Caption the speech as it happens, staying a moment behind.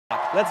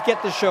Let's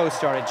get the show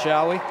started,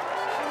 shall we?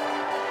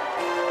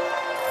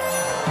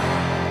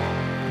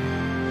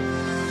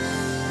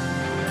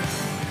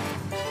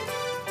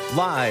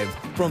 Live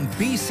from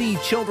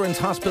BC Children's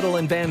Hospital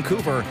in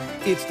Vancouver,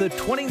 it's the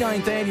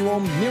 29th Annual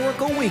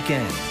Miracle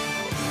Weekend.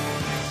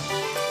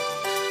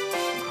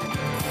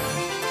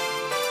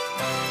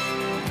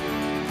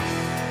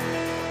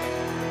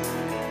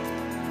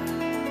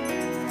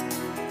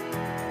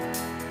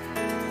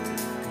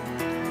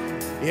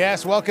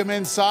 Yes, welcome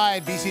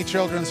inside BC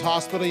Children's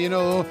Hospital. You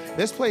know,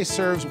 this place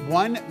serves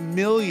 1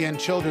 million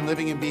children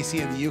living in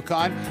BC and the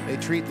Yukon. They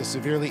treat the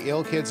severely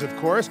ill kids, of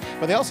course,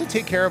 but they also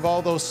take care of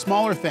all those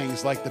smaller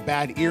things like the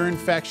bad ear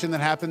infection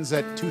that happens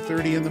at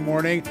 2:30 in the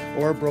morning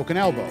or a broken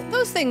elbow.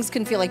 Those things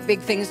can feel like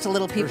big things to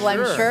little people, For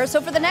sure. I'm sure.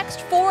 So for the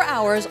next 4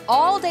 hours,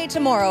 all day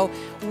tomorrow,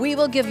 we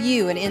will give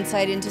you an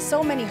insight into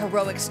so many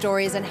heroic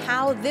stories and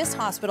how this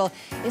hospital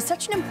is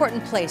such an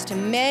important place to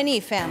many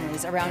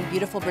families around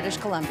beautiful British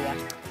Columbia.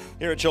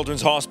 Here at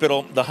Children's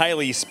Hospital, the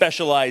highly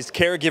specialized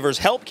caregivers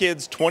help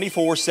kids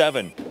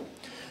 24/7.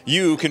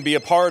 You can be a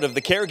part of the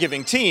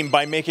caregiving team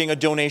by making a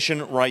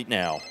donation right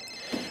now.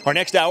 Our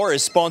next hour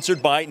is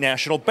sponsored by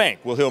National Bank.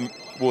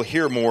 We'll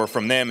hear more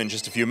from them in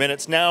just a few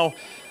minutes. Now,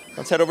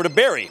 let's head over to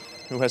Barry,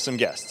 who has some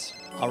guests.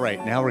 All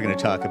right, now we're going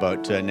to talk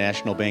about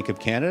National Bank of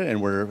Canada,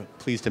 and we're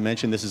pleased to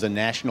mention this is a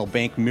National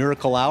Bank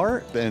Miracle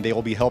Hour, and they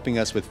will be helping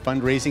us with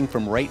fundraising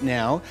from right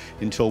now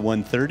until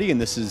 1:30,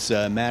 and this is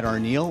Matt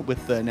Arneal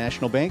with the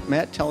National Bank.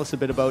 Matt, tell us a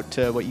bit about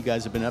what you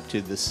guys have been up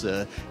to this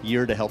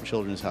year to help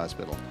Children's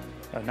Hospital.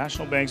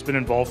 National Bank's been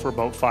involved for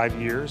about 5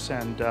 years,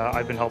 and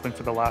I've been helping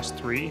for the last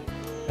 3.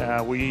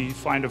 We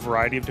find a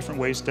variety of different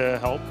ways to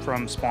help,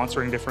 from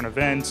sponsoring different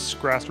events,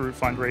 grassroots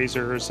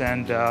fundraisers,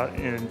 and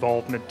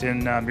involvement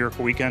in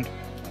Miracle Weekend.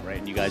 All right,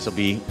 and you guys will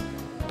be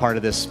part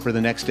of this for the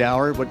next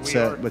hour. What's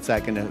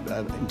that going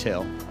to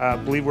entail? I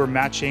believe we're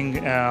matching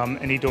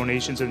any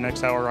donations in the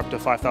next hour up to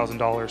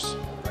 $5,000.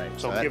 Right.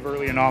 So give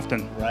early and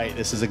often. Right,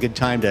 this is a good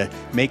time to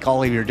make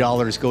all of your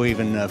dollars go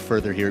even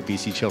further here at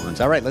BC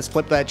Children's. All right, let's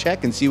flip that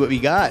check and see what we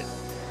got.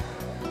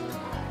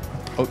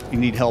 Oh, you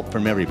need help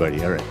from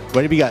everybody. All right.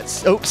 What have you got?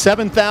 Oh,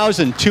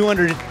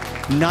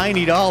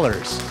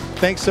 $7,290.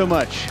 Thanks so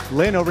much.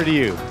 Lynn, over to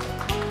you.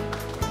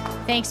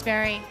 Thanks,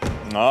 Barry.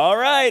 All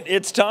right,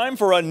 it's time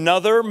for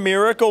another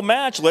miracle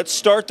match. Let's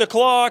start the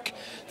clock.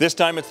 This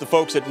time it's the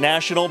folks at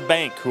National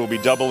Bank who will be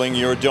doubling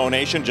your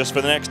donation just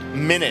for the next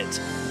minute.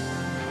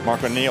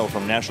 Mark O'Neill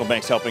from National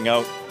Bank's helping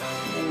out.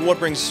 What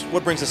brings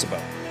this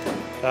about?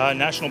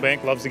 National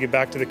Bank loves to give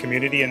back to the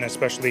community, and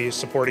especially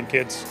supporting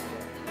kids.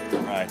 All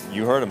right,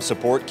 you heard them.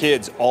 Support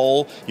kids.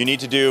 All you need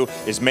to do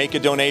is make a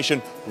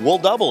donation. We'll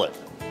double it.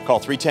 Call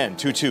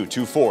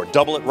 310-2224.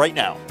 Double it right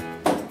now.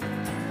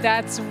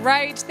 That's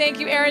right. Thank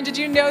you, Aaron. Did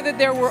you know that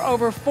there were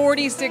over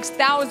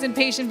 46,000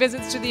 patient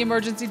visits to the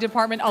emergency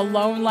department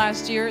alone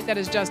last year? That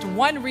is just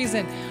one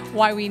reason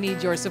why we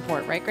need your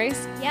support, right,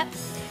 Grace? Yep.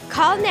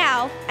 Call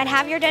now and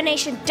have your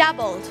donation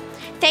doubled.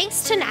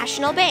 Thanks to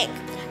National Bank.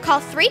 Call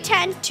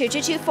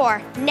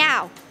 310-2224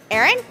 now.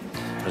 Aaron?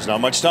 There's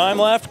not much time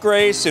left,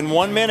 Grace. In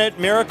 1 minute,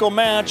 miracle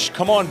match.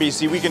 Come on,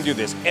 BC, we can do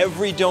this.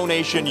 Every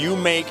donation you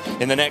make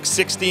in the next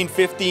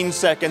 15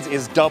 seconds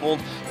is doubled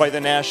by the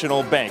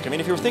National Bank. I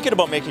mean, if you're thinking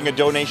about making a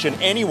donation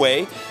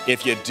anyway,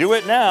 if you do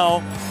it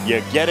now,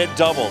 you get it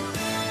doubled.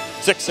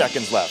 6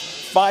 seconds left.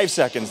 5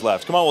 seconds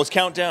left. Come on, let's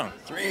count down.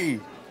 3,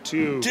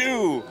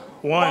 2,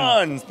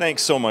 1.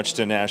 Thanks so much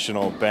to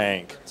National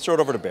Bank. Let's throw it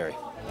over to Barry.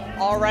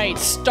 All right,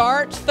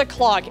 start the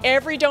clock.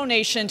 Every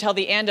donation till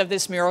the end of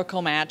this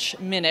miracle match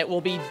minute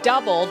will be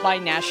doubled by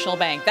National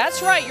Bank.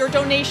 That's right, your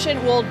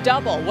donation will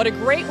double. What a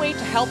great way to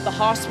help the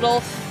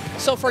hospital.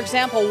 So for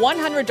example,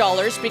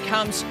 $100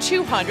 becomes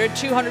 $200,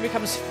 $200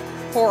 becomes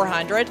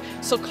 $400.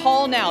 So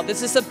call now.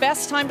 This is the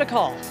best time to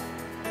call.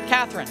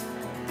 Catherine.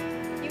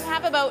 You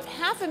have about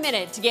half a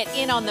minute to get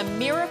in on the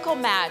miracle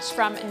match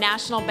from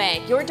National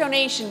Bank. Your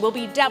donation will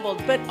be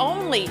doubled, but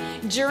only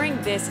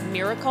during this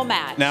miracle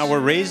match. Now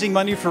we're raising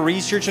money for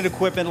research and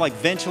equipment like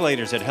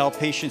ventilators that help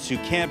patients who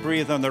can't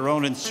breathe on their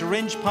own and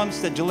syringe pumps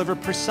that deliver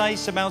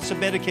precise amounts of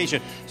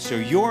medication. So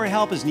your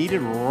help is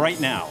needed right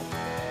now.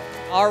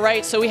 All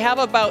right, so we have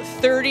about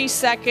 30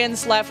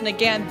 seconds left. And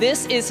again,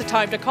 this is the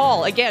time to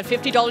call. Again,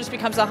 $50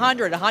 becomes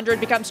 $100, $100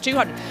 becomes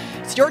 $200.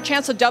 It's your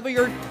chance to double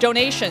your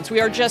donations.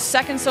 We are just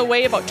seconds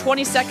away, about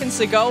 20 seconds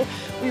to go.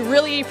 We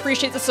really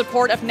appreciate the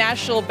support of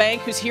National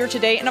Bank, who's here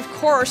today. And of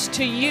course,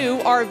 to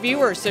you, our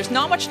viewers. There's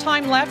not much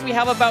time left. We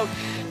have about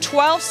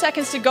 12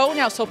 seconds to go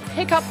now, so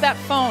pick up that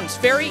phone. It's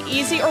very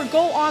easy, or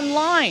go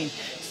online.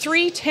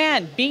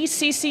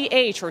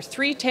 310-BCCH or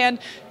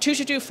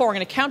 310-2224. We're going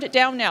to count it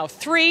down now.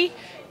 3,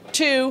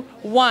 2,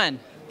 1.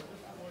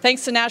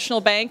 Thanks to National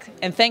Bank,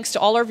 and thanks to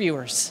all our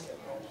viewers.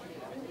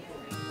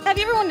 Have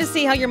you ever wanted to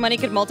see how your money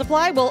could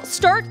multiply? Well,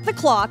 start the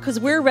clock because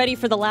we're ready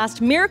for the last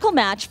miracle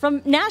match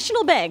from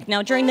National Bank.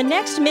 Now, during the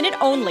next minute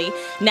only,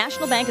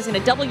 National Bank is going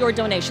to double your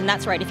donation.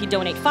 That's right. If you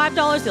donate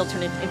 $5, they'll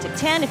turn it into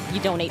 $10. If you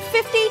donate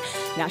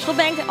 $50, National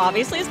Bank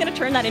obviously is going to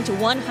turn that into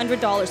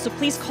 $100. So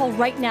please call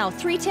right now,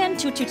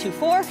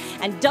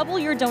 310-2224, and double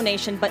your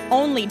donation, but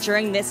only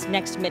during this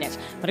next minute.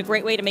 What a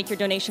great way to make your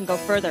donation go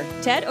further.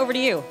 Ted, over to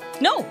you.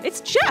 No,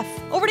 it's Jeff.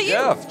 Over to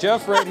you.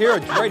 Jeff right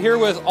here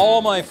with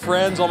all my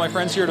friends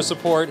here to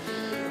support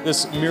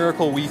this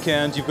miracle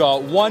weekend. You've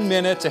got 1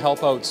 minute to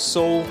help out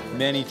so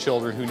many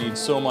children who need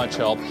so much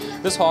help.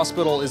 This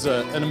hospital is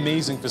an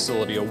amazing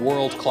facility, a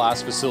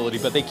world-class facility,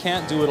 but they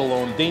can't do it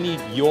alone. They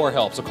need your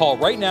help. So call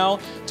right now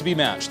to be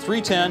matched.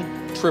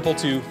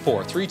 310-222-4.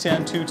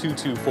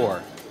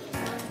 310-2224.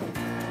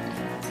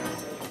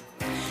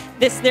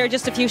 There are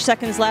just a few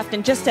seconds left,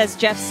 and just as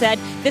Jeff said,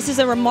 this is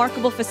a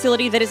remarkable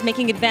facility that is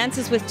making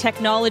advances with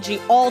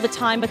technology all the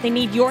time, but they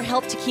need your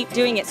help to keep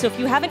doing it. So if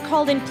you haven't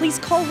called in, please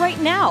call right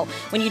now.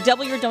 When you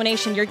double your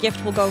donation, your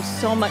gift will go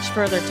so much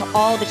further to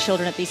all the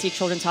children at BC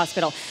Children's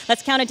Hospital.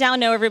 Let's count it down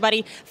now,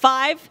 everybody.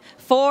 5,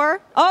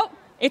 4, oh,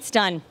 it's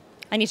done.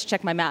 I need to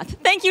check my math.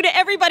 Thank you to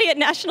everybody at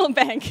National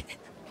Bank.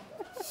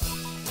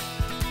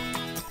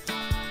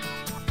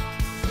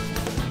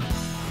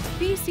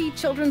 BC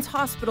Children's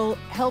Hospital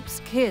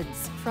helps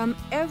kids from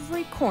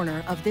every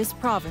corner of this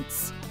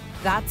province.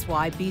 That's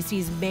why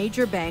BC's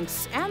major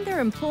banks and their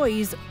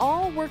employees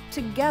all work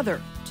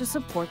together to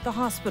support the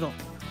hospital.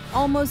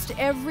 Almost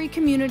every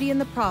community in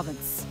the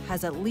province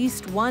has at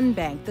least one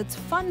bank that's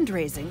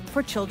fundraising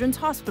for Children's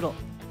Hospital.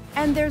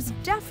 And there's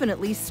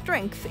definitely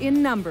strength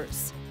in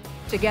numbers.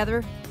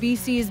 Together,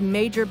 BC's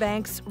major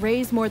banks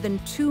raise more than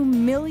 $2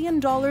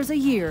 million a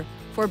year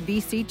for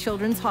BC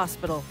Children's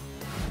Hospital.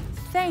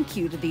 Thank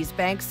you to these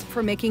banks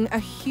for making a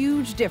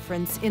huge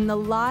difference in the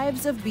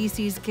lives of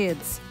BC's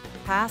kids,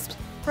 past,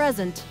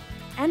 present,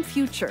 and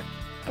future.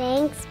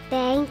 Thanks,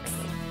 banks.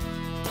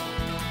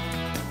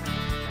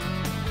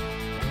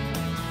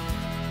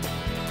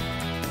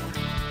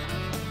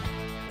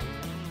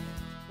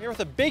 Here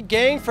with a big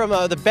gang from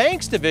the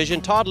Banks division.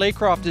 Todd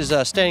Laycroft is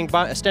standing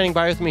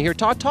by with me here.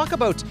 Todd, talk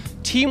about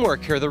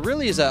teamwork here. There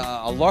really is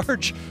a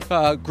large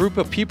group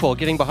of people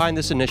getting behind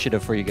this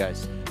initiative for you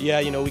guys. Yeah,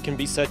 you know, we can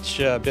be such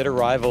bitter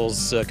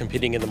rivals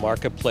competing in the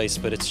marketplace,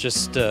 but it's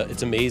just,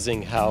 it's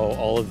amazing how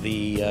all of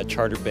the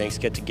charter banks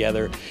get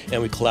together and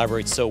we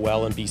collaborate so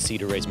well in BC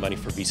to raise money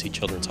for BC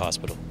Children's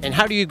Hospital. And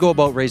how do you go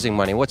about raising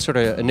money? What sort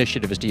of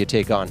initiatives do you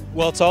take on?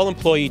 Well, it's all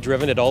employee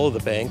driven at all of the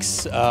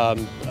banks.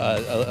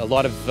 A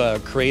lot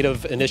of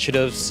creative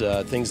initiatives,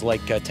 things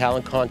like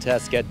talent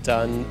contests get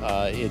done.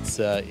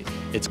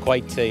 It's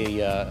quite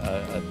a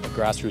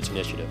grassroots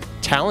initiative.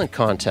 Talent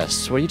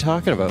contests? What are you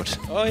talking about?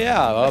 Oh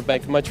yeah, well,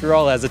 Bank of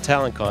Montreal has a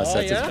talent contest. Oh,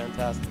 yeah? It's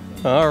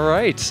fantastic. All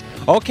right.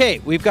 Okay,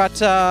 we've got,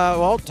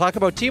 well, talk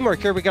about teamwork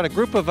here. We've got a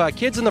group of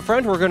kids in the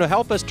front who are going to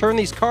help us turn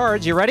these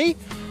cards. You ready?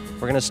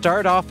 We're going to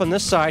start off on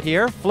this side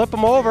here. Flip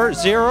them over.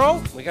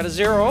 0. We got a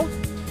 0.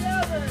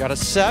 Got a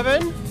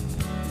 7.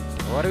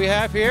 What do we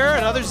have here?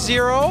 Another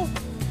 0.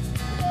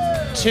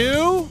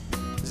 2.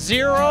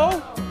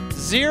 0.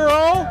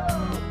 0.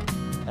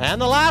 And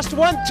the last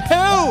one, 2.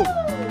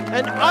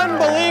 An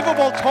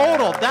unbelievable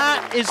total.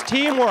 That is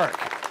teamwork.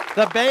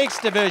 The Banks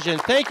division.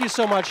 Thank you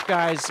so much,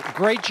 guys.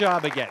 Great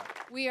job again.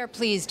 We are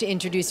pleased to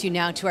introduce you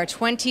now to our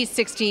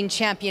 2016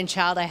 champion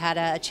child. I had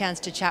a chance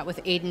to chat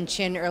with Aiden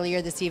Chin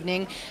earlier this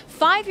evening.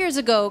 5 years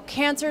ago,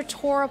 cancer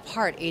tore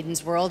apart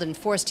Aiden's world and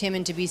forced him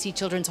into BC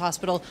Children's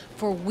Hospital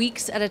for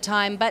weeks at a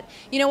time. But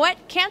you know what?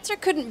 Cancer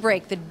couldn't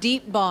break the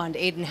deep bond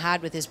Aiden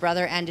had with his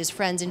brother and his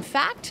friends. In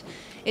fact,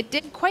 it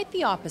did quite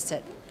the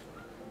opposite.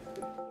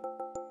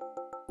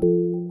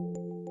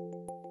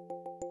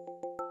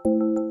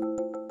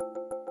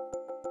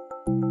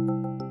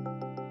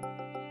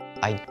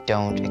 I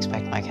don't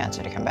expect my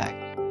cancer to come back.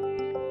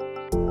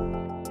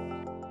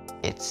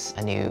 It's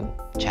a new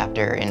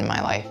chapter in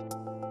my life.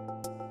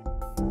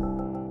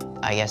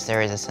 I guess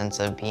there is a sense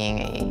of being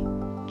a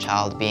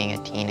child, being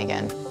a teen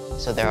again.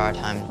 So there are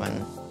times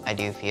when I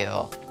do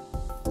feel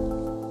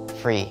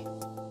free.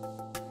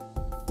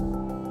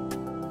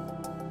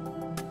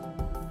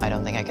 I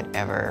don't think I could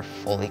ever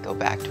fully go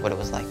back to what it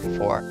was like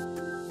before.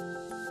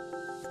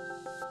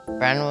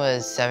 Bren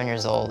was 7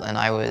 years old and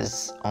I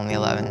was only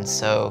 11,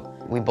 so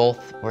we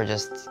both were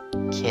just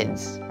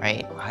kids,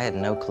 right? I had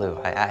no clue.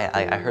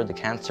 I heard the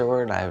cancer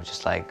word and I was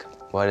just like,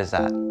 what is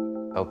that?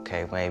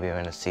 Okay, maybe I'm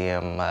gonna see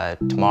him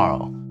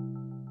tomorrow.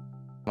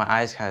 My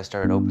eyes kind of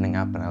started opening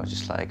up and I was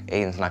just like,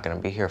 Aiden's not gonna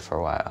be here for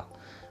a while.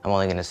 I'm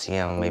only gonna see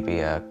him maybe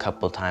a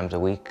couple times a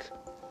week.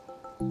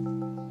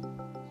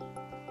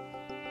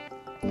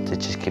 It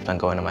just keeps on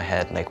going in my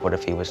head, like what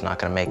if he was not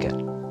gonna make it?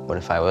 What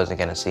if I wasn't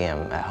gonna see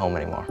him at home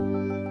anymore?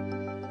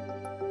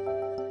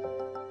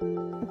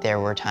 There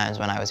were times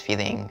when I was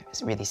feeling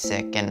really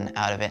sick and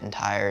out of it and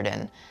tired,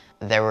 and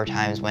there were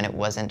times when it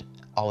wasn't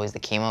always the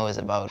chemo, it was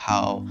about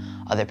how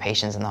other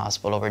patients in the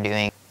hospital were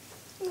doing.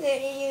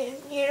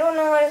 You don't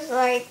know what it's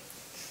like,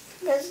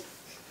 because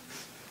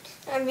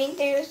I've been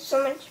through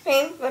so much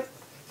pain, but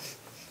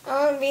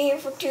I want to be here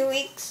for 2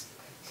 weeks.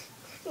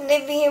 And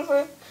they've been here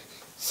for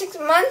 6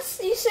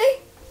 months, you say?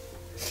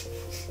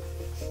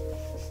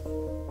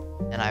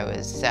 And I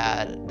was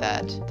sad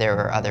that there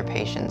were other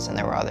patients and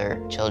there were other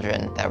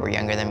children that were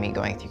younger than me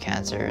going through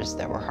cancers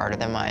that were harder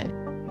than mine.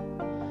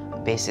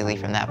 Basically,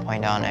 from that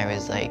point on, I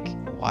was like,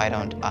 why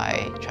don't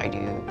I try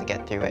to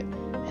get through it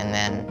and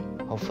then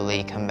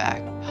hopefully come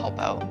back, help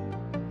out.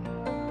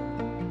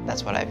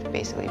 That's what I've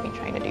basically been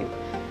trying to do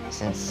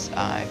since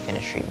I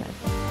finished treatment.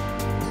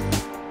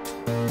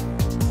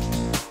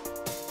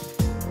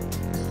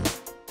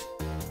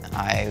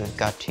 I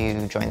got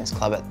to join this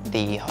club at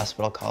the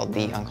hospital called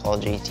the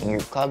Oncology Teen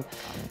Group Club.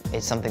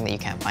 It's something that you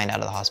can't find out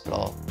of the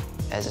hospital.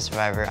 As a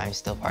survivor, I'm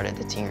still part of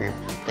the teen group.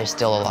 There's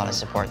still a lot of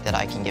support that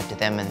I can give to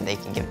them and they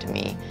can give to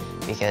me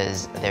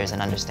because there's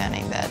an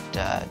understanding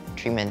that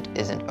treatment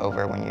isn't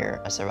over when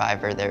you're a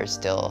survivor. There's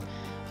still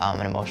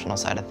an emotional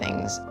side of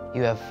things.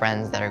 You have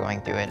friends that are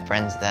going through it,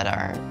 friends that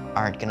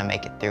aren't gonna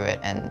make it through it,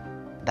 and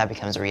that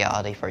becomes a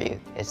reality for you.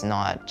 It's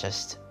not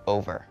just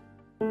over.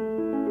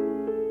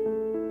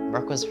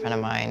 Brooke was a friend of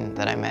mine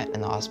that I met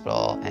in the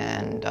hospital,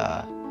 and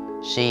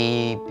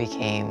she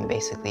became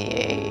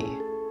basically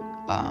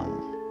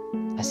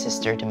a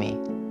sister to me.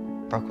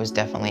 Brooke was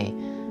definitely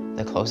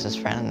the closest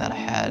friend that I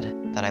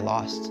had that I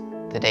lost.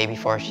 The day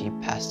before she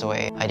passed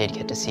away, I did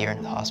get to see her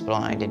in the hospital,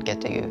 and I did get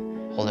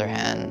to hold her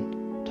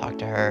hand, talk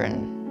to her,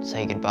 and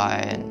say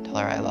goodbye, and tell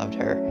her I loved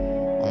her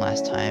one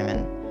last time.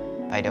 And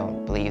I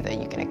don't believe that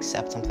you can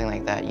accept something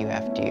like that. You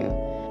have to,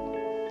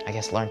 I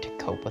guess, learn to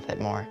cope with it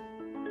more.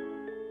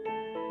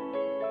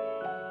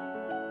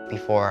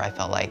 Before, I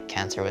felt like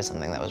cancer was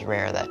something that was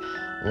rare, that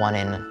 1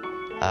 in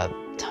a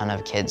ton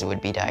of kids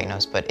would be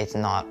diagnosed, but it's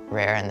not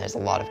rare, and there's a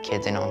lot of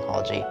kids in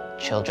oncology,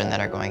 children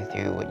that are going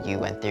through what you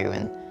went through,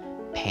 and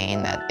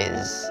pain that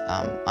is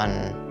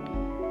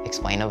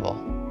unexplainable.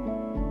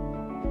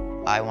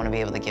 I want to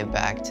be able to give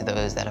back to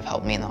those that have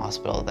helped me in the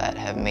hospital, that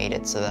have made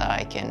it so that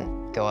I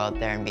can go out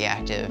there and be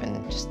active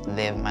and just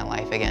live my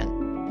life again.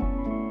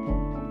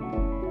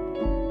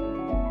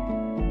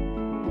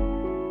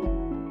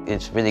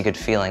 It's a really good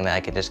feeling that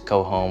I could just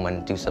go home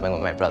and do something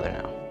with my brother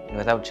now.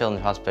 Without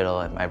Children's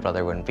Hospital, my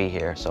brother wouldn't be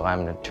here, so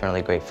I'm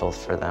eternally grateful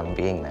for them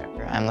being there.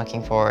 I'm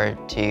looking forward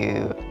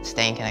to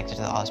staying connected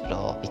to the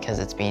hospital because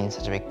it's been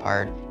such a big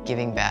part,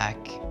 giving back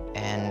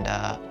and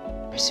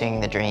pursuing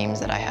the dreams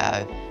that I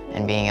have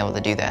and being able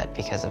to do that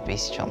because of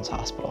BC Children's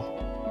Hospital.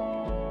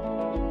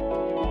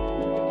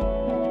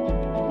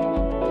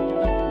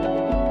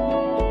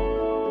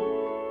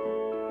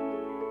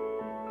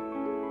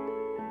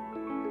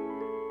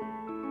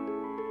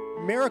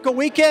 Miracle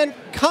Weekend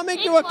coming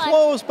to a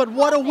close, but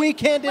what a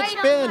weekend it's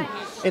been.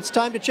 It's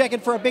time to check in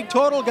for a big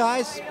total,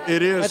 guys.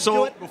 It is. Let's so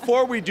do it.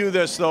 Before we do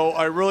this, though,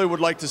 I really would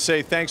like to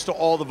say thanks to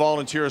all the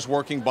volunteers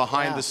working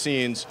behind the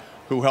scenes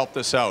who helped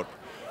us out.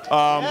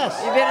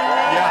 Yes. You've been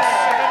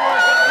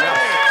amazing.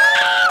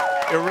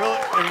 Yes. It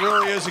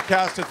really is a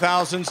cast of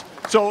thousands.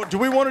 So do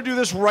we want to do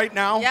this right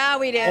now? Yeah,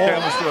 we do. Okay,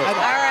 let's do it. All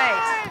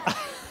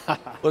right.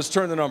 Let's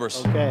turn the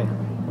numbers. Okay.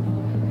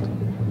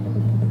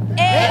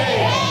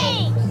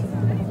 8,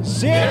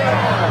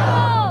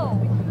 0,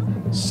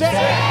 6,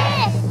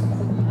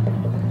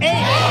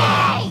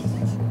 8,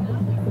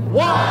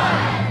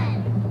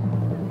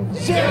 1,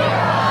 0.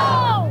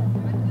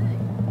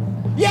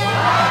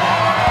 Yeah!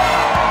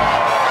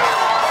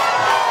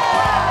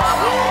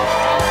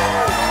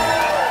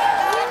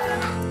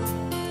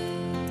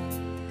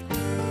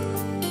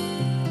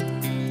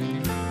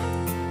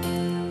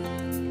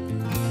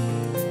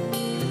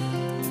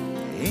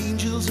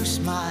 Angels are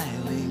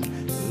smiling,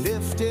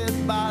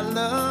 lifted by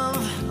love,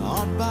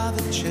 awed by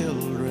the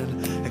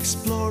children,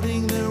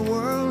 exploring their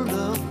world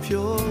of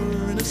pure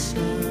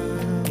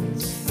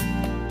innocence,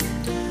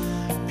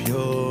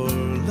 pure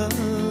love.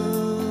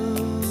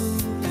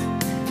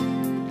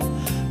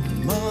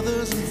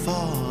 Mothers and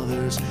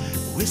fathers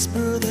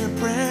whisper their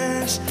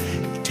prayers,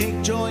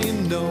 take joy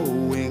in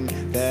knowing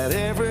that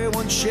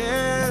everyone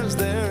shares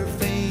their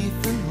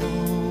faith and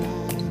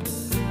hope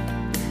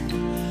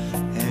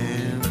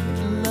and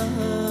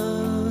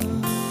love.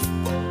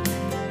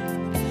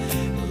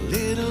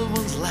 Little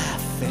ones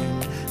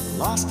laughing,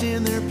 lost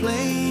in their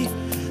play,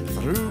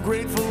 through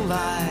grateful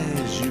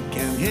eyes you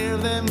can hear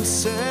them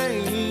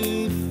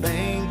say,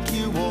 thank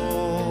you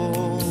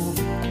all,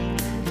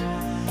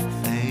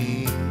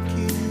 thank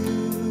you,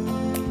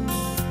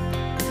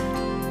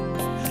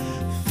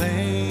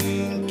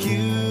 thank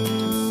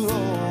you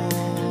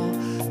all,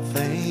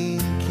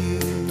 thank you.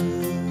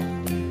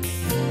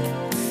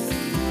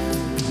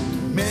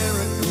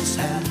 Miracles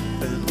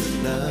happen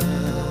with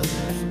love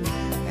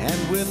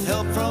and with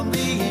help from the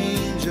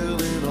angel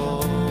in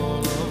all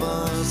of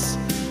us.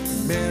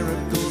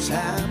 Miracles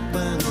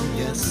happen, oh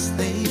yes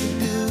they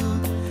do.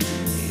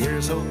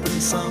 Here's hoping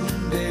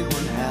someday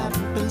one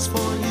happens for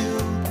you,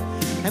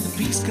 and the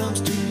peace comes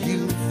to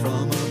you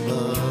from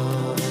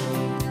above.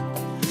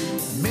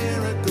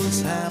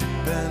 Miracles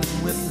happen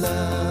with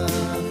love.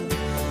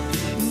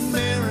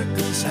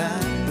 Miracles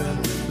happen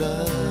with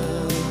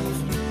love.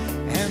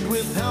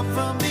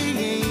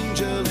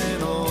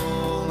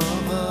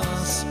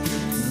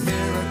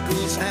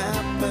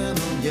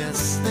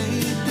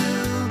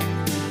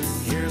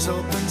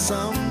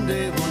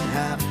 someday one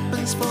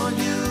happens for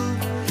you,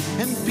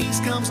 and peace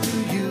comes to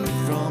you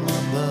from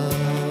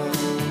above.